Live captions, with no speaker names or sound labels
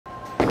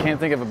Can't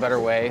think of a better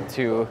way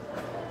to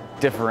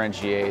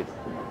differentiate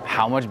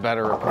how much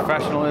better a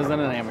professional is than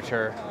an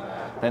amateur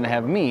than to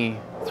have me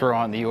throw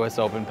on the US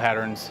Open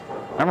patterns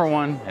number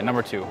 1 and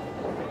number 2.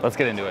 Let's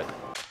get into it.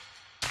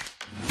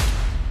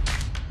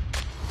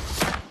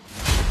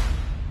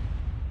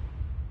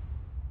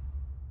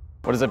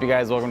 What is up, you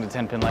guys? Welcome to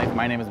 10 Pin Life.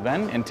 My name is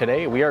Ben, and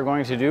today we are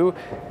going to do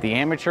the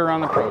amateur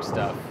on the pro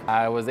stuff.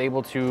 I was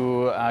able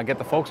to get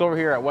the folks over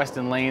here at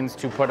Weston Lanes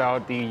to put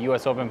out the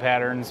US Open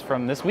patterns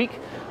from this week,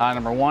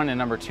 number 1 and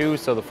number 2.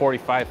 So the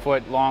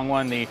 45-foot long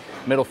one, the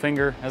middle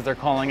finger as they're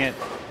calling it,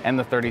 and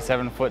the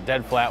 37-foot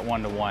dead flat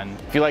 1-to-1.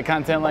 If you like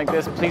content like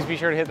this, please be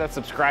sure to hit that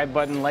subscribe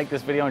button, like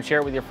this video, and share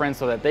it with your friends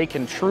so that they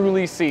can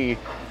truly see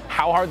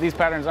how hard these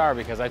patterns are,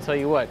 because I tell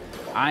you what,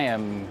 I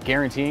am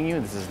guaranteeing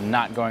you this is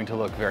not going to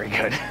look very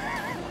good.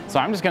 So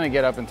I'm just gonna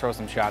get up and throw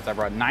some shots. I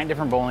brought 9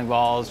 different bowling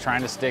balls,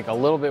 trying to stick a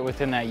little bit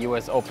within that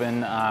US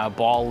Open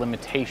ball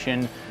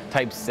limitation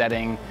type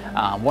setting.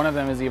 One of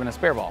them is even a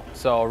spare ball.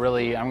 So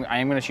really, I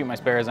am gonna shoot my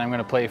spares. I'm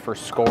gonna play for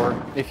score,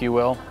 if you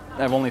will.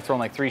 I've only thrown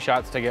like 3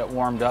 shots to get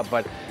warmed up,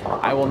 but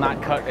I will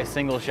not cut a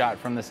single shot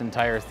from this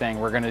entire thing.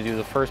 We're gonna do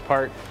the first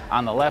part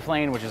on the left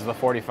lane, which is the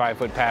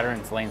 45-foot pattern.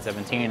 It's lane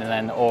 17, and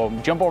then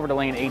jump over to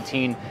lane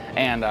 18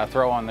 and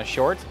throw on the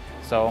short.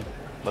 So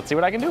let's see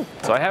what I can do.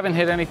 So I haven't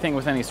hit anything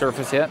with any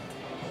surface yet,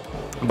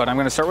 but I'm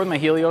gonna start with my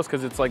Helios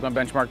because it's like my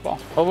benchmark ball.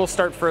 Well, we'll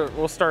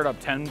start up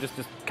 10 just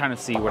to kind of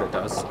see what it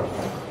does.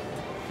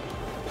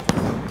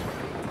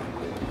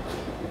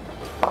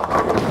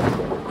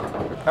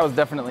 That was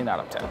definitely not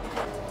up 10.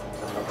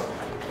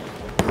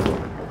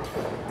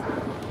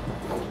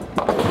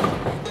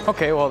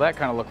 Okay, well that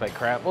kind of looked like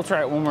crap. We'll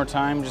try it one more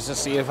time just to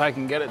see if I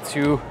can get it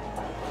to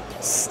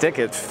stick.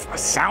 It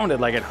sounded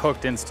like it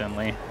hooked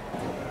instantly.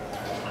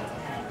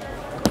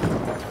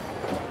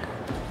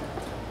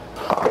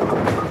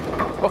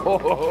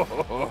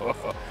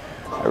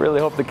 I really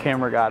hope the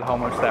camera got how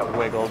much that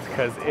wiggled,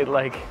 because it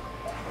like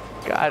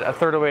got a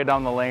third of the way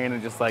down the lane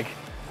and just like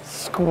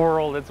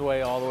squirreled its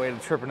way all the way to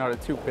tripping out a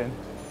 2-pin.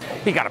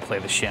 You gotta play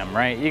the shim,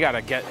 right? You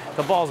gotta get,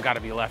 the ball's gotta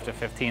be left at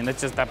 15.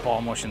 That's just, that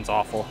ball motion's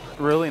awful.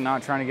 Really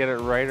not trying to get it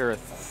right, or a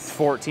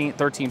 13,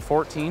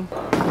 14.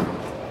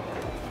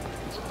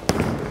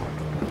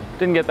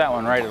 Didn't get that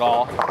one right at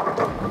all.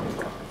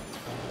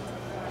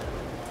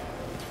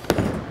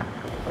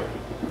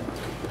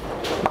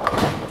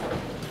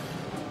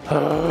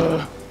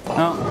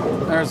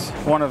 Well, there's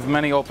one of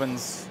many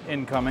opens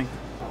incoming.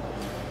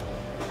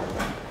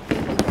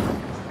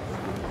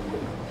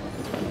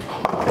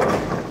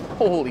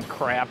 Holy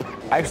crap.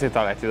 I actually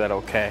thought I threw that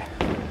okay,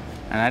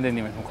 and I didn't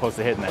even come close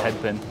to hitting the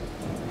head pin.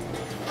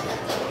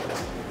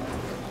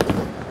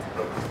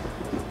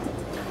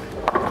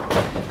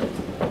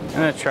 I'm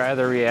gonna try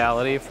the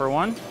reality for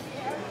one,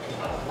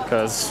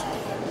 because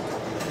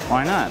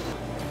why not?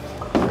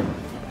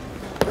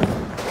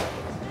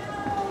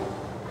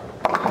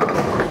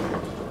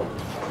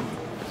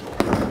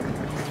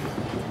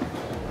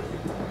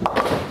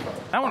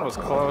 That one was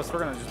close. We're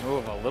gonna just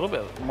move a little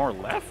bit more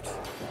left.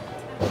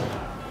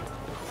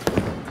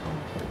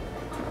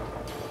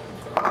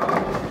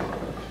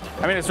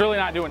 I mean, it's really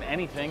not doing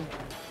anything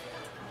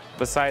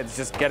besides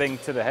just getting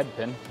to the head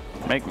pin.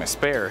 Make my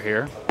spare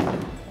here,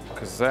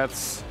 because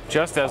that's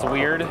just as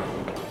weird.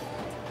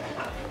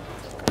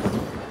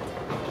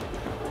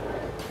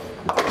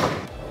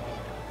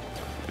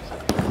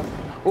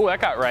 Ooh,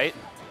 that got right.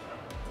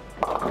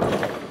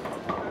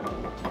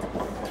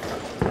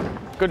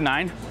 Good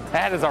 9.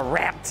 That is a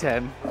wrap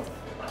 10.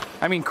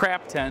 I mean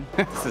crap 10.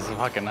 This is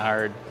fucking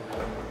hard.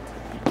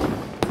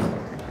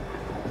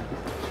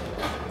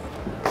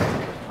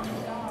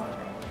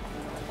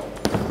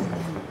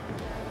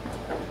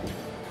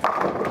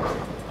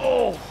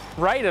 Oh,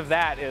 right of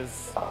that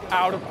is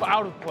out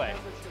of play.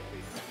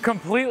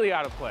 Completely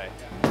out of play.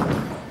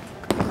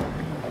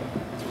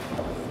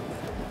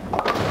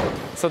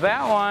 So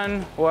that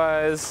one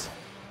was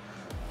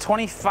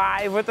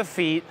 25 with the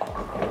feet.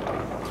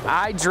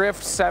 I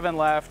drift 7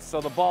 left, so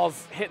the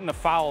ball's hitting the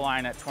foul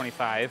line at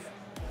 25.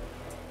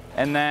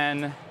 And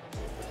then,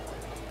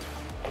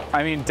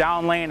 I mean,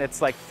 down lane,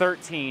 it's like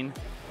 13.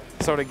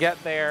 So to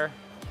get there,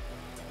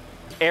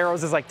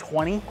 arrows is like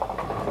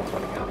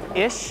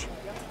 20-ish.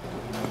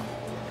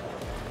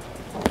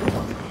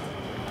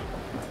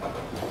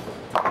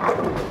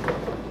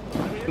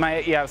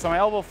 So my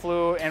elbow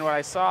flew, and what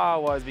I saw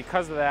was,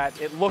 because of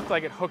that, it looked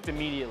like it hooked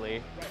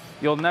immediately.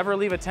 You'll never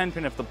leave a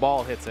 10-pin if the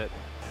ball hits it.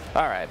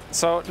 All right,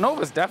 so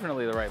Nova's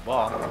definitely the right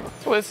ball.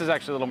 Well, this is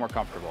actually a little more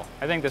comfortable.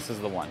 I think this is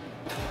the one.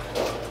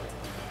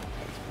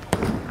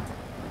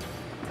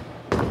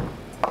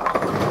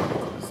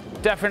 It's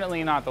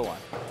definitely not the one.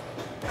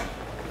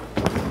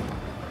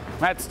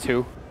 That's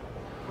 2.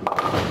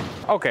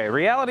 Okay,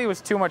 reality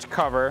was too much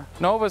cover.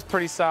 Nova's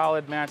pretty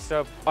solid, matched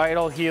up.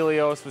 Idol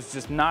Helios was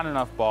just not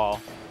enough ball.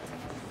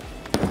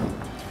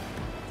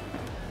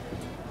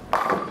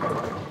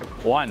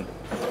 1.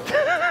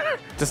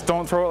 Just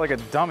don't throw it like a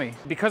dummy.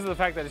 Because of the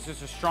fact that it's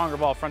just a stronger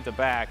ball front to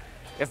back,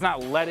 it's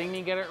not letting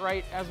me get it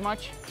right as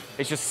much.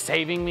 It's just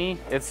saving me.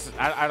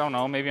 I don't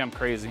know, maybe I'm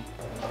crazy.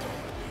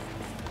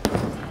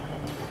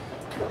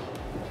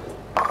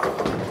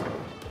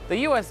 The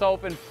US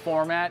Open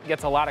format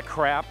gets a lot of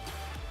crap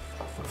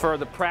for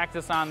the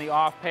practice on the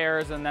off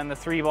pairs and then the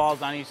 3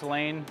 balls on each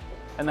lane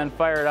and then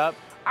fire it up.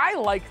 I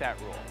like that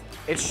rule.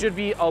 It should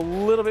be a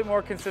little bit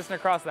more consistent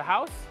across the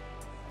house.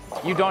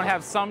 You don't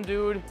have some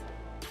dude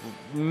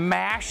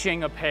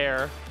mashing a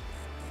pair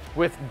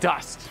with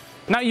dust.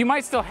 Now you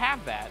might still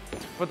have that,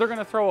 but they're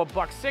gonna throw a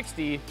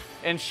 $160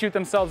 and shoot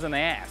themselves in the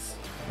ass.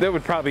 That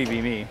would probably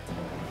be me.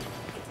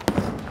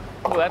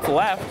 Oh, that's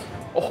left.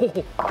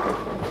 Oh.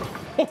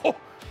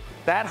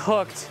 That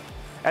hooked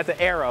at the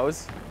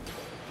arrows.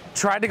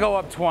 Tried to go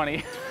up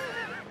 20.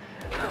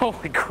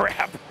 Holy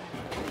crap.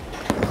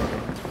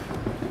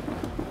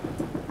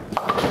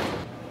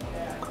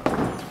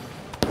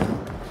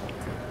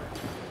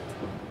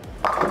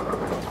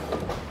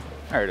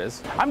 There it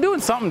is. I'm doing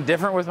something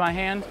different with my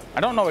hand.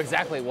 I don't know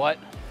exactly what.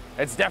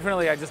 It's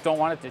definitely, I just don't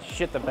want it to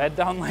shit the bed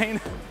down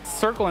lane.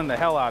 Circling the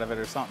hell out of it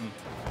or something.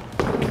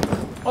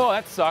 Oh,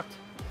 that sucked.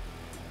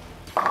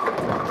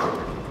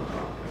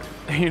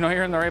 You know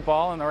you're in the right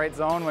ball, in the right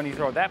zone when you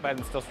throw it that bad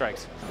and still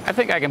strikes. I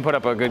think I can put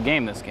up a good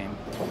game this game.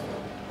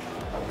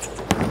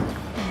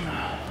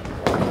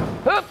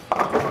 Hup.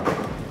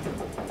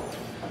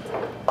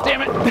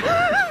 Damn it.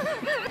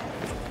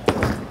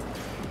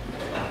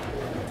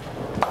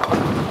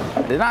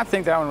 Did not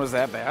think that one was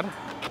that bad.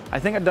 I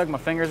think I dug my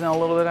fingers in a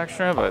little bit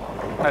extra, but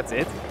that's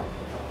it.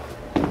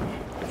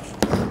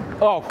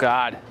 Oh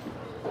God.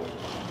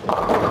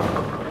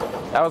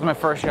 That was my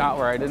first shot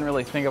where I didn't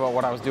really think about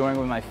what I was doing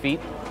with my feet,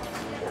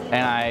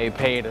 and I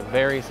paid a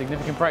very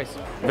significant price.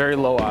 Very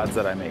low odds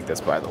that I make this,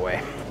 by the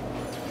way.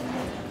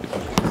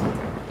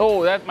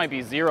 Oh, that might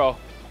be 0.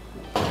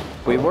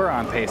 We were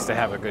on pace to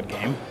have a good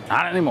game.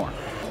 Not anymore.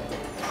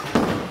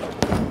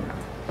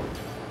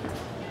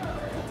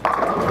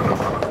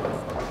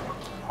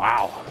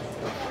 Wow.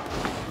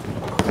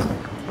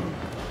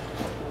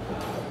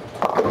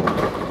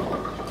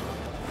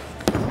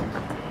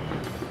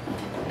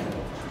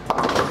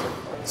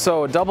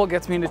 So a double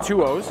gets me into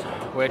 2-0s,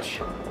 which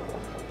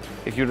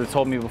if you'd have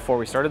told me before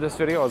we started this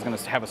video I was gonna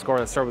have a score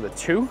that started with a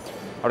 2, I would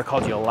have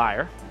called you a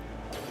liar.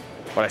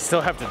 But I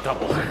still have to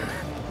double.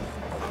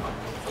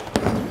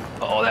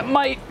 Oh, that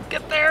might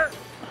get there.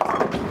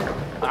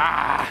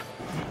 Ah.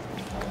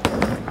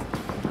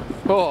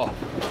 Oh.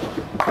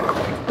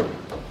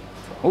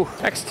 Ooh,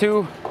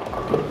 X2.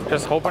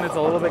 Just hoping it's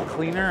a little bit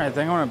cleaner. I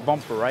think I'm gonna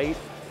bump right,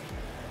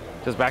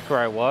 just back to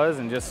where I was,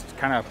 and just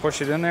kind of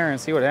push it in there and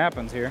see what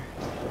happens here.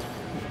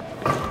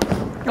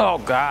 Oh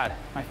God,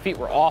 my feet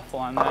were awful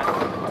on that.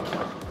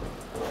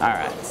 All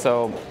right,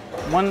 so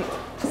one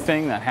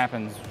thing that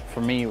happens for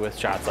me with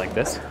shots like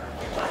this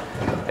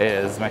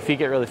is my feet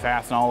get really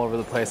fast and all over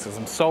the place because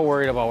I'm so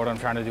worried about what I'm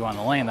trying to do on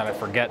the lane that I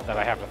forget that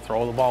I have to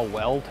throw the ball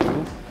well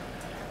too.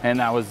 And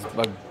that was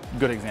a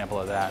good example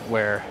of that,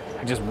 where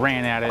I just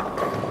ran at it.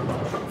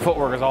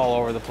 Footwork is all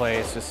over the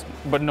place,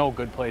 but no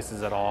good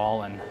places at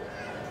all, and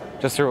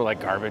just threw it like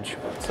garbage.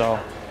 So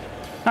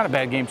not a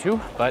bad game too,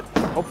 but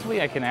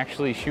hopefully I can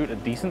actually shoot a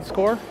decent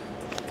score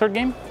third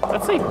game.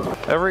 Let's see.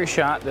 Every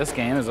shot this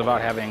game is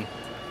about having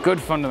good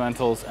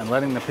fundamentals and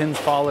letting the pins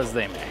fall as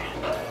they may.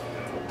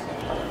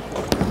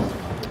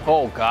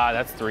 Oh God,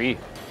 that's 3.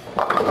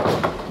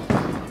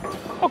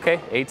 Okay,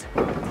 8.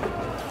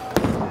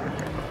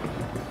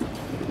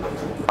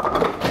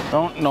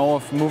 Don't know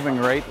if moving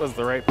right was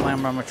the right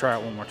plan, but I'm gonna try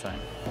it one more time.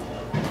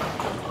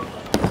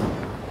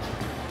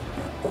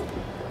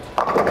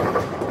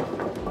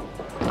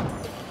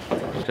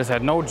 Just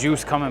had no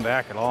juice coming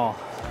back at all.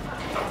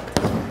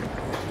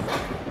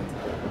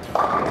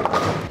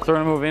 So we're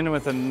gonna move in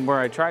with where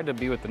I tried to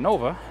be with the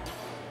Nova.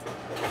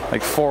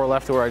 Like 4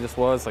 left of where I just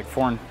was, like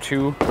 4 and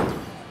 2.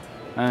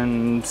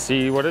 And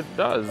see what it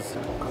does.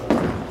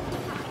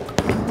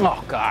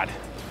 Oh God.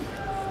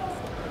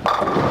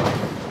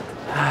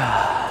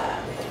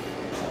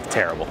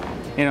 Terrible.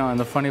 You know, and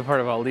the funny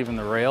part about leaving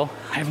the rail,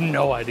 I have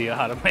no idea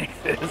how to make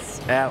this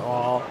at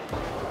all.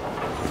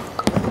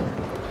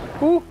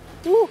 Ooh,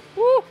 ooh,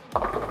 ooh.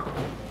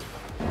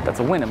 That's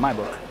a win in my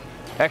book.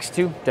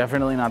 X2,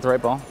 definitely not the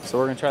right ball. So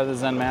we're gonna try the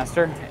Zen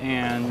Master,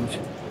 and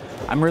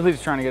I'm really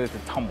just trying to get it to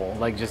tumble,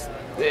 like just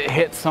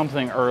hit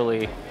something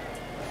early,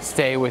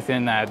 stay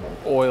within that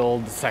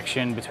oiled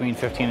section between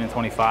 15 and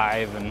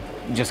 25, and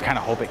just kind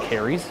of hope it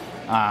carries.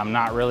 I'm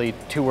not really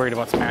too worried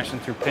about smashing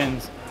through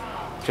pins,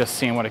 just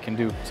seeing what it can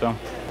do, so.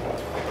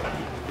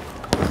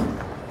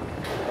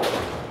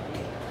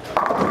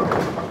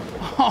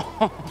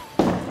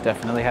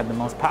 Definitely had the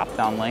most pop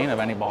down lane of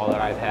any ball that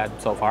I've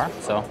had so far,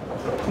 so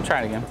I'll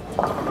try it again.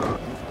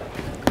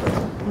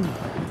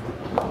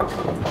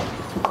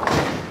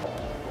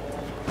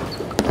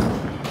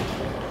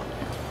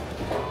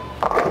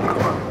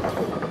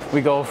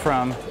 We go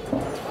from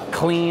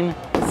clean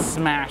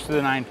smash to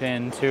the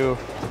 9-pin to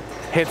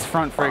hits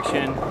front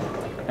friction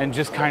and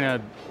just kind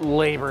of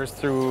labors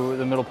through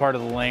the middle part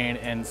of the lane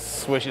and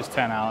swishes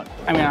 10 out.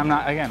 I mean, I'm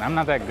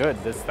not that good.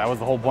 That was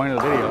the whole point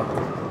of the video.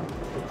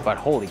 But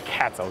holy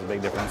cats, that was a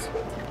big difference.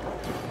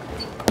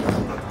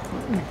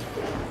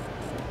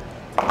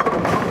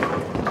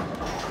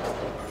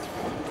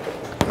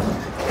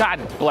 God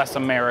bless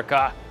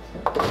America.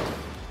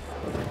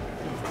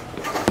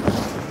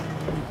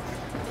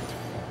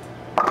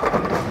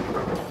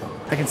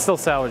 I can still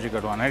salvage a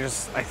good one. I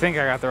think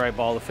I got the right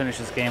ball to finish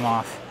this game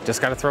off.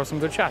 Just got to throw some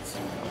good shots.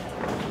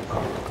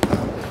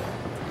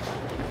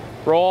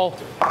 Roll.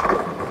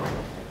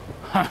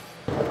 Huh.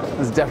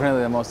 This is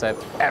definitely the most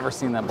I've ever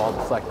seen that ball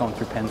deflect going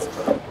through pins.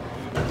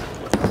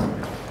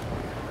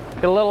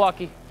 Get a little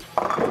lucky.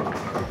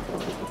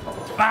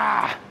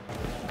 Ah!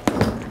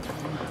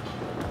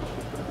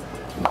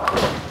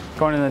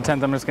 Going into the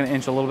 10th, I'm just going to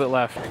inch a little bit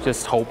left.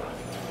 Just hope.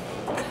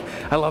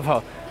 I love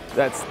how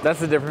that's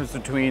the difference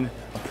between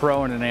a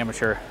pro and an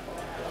amateur.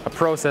 A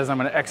pro says I'm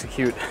going to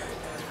execute.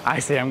 I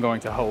say I'm going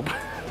to hope.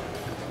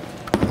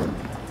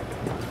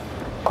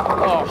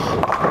 Oh,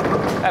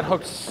 that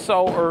hooked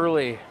so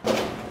early.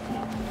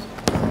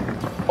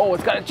 Oh,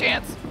 it's got a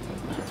chance.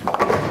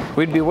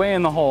 We'd be way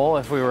in the hole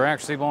if we were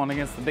actually bowling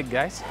against the big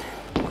guys.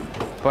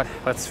 But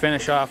let's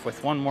finish off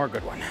with one more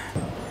good one.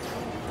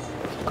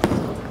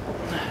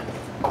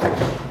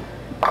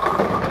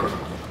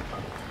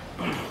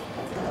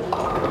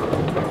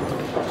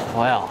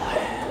 Well,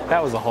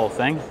 that was the whole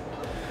thing.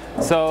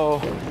 So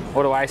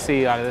what do I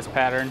see out of this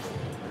pattern?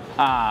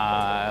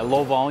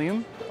 Low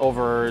volume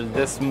over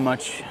this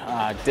much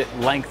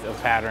length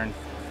of pattern.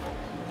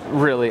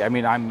 Really, I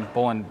mean, I'm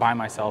bowling by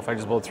myself. I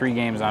just bowled 3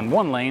 games on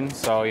 1 lane,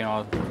 so, you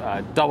know,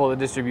 double the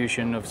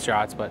distribution of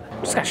shots, but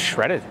just got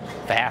shredded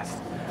fast.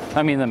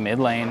 I mean, the mid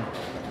lane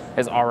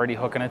is already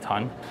hooking a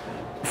ton.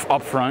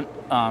 Up front,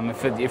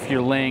 if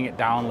you're laying it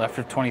down left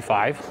of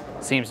 25,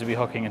 seems to be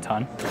hooking a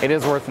ton. It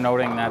is worth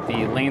noting that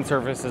the lane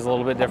surface is a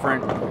little bit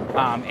different,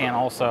 and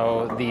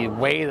also the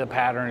way the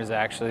pattern is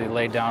actually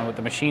laid down with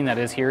the machine that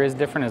is here is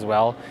different as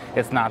well.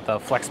 It's not the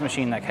flex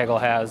machine that Kegel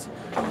has,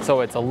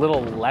 so it's a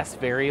little less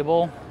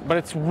variable, but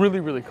it's really,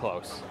 really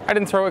close. I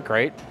didn't throw it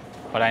great,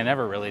 but I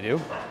never really do.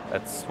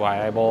 That's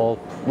why I bowl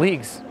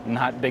leagues,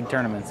 not big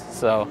tournaments.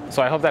 So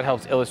I hope that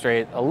helps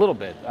illustrate a little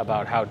bit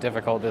about how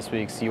difficult this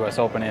week's US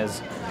Open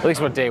is, at least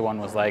what day 1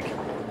 was like.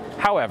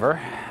 However,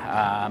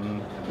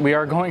 we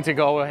are going to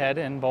go ahead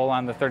and bowl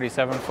on the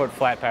 37-foot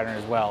flat pattern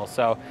as well.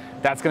 So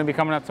that's going to be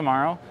coming up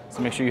tomorrow.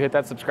 So make sure you hit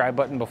that subscribe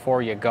button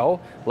before you go.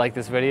 Like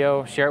this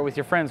video, share it with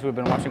your friends who have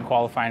been watching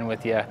qualifying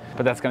with you.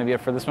 But that's going to be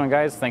it for this one,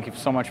 guys. Thank you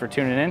so much for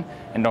tuning in.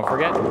 And don't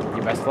forget,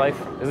 your best life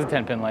is a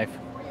 10-pin life.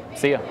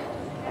 See ya.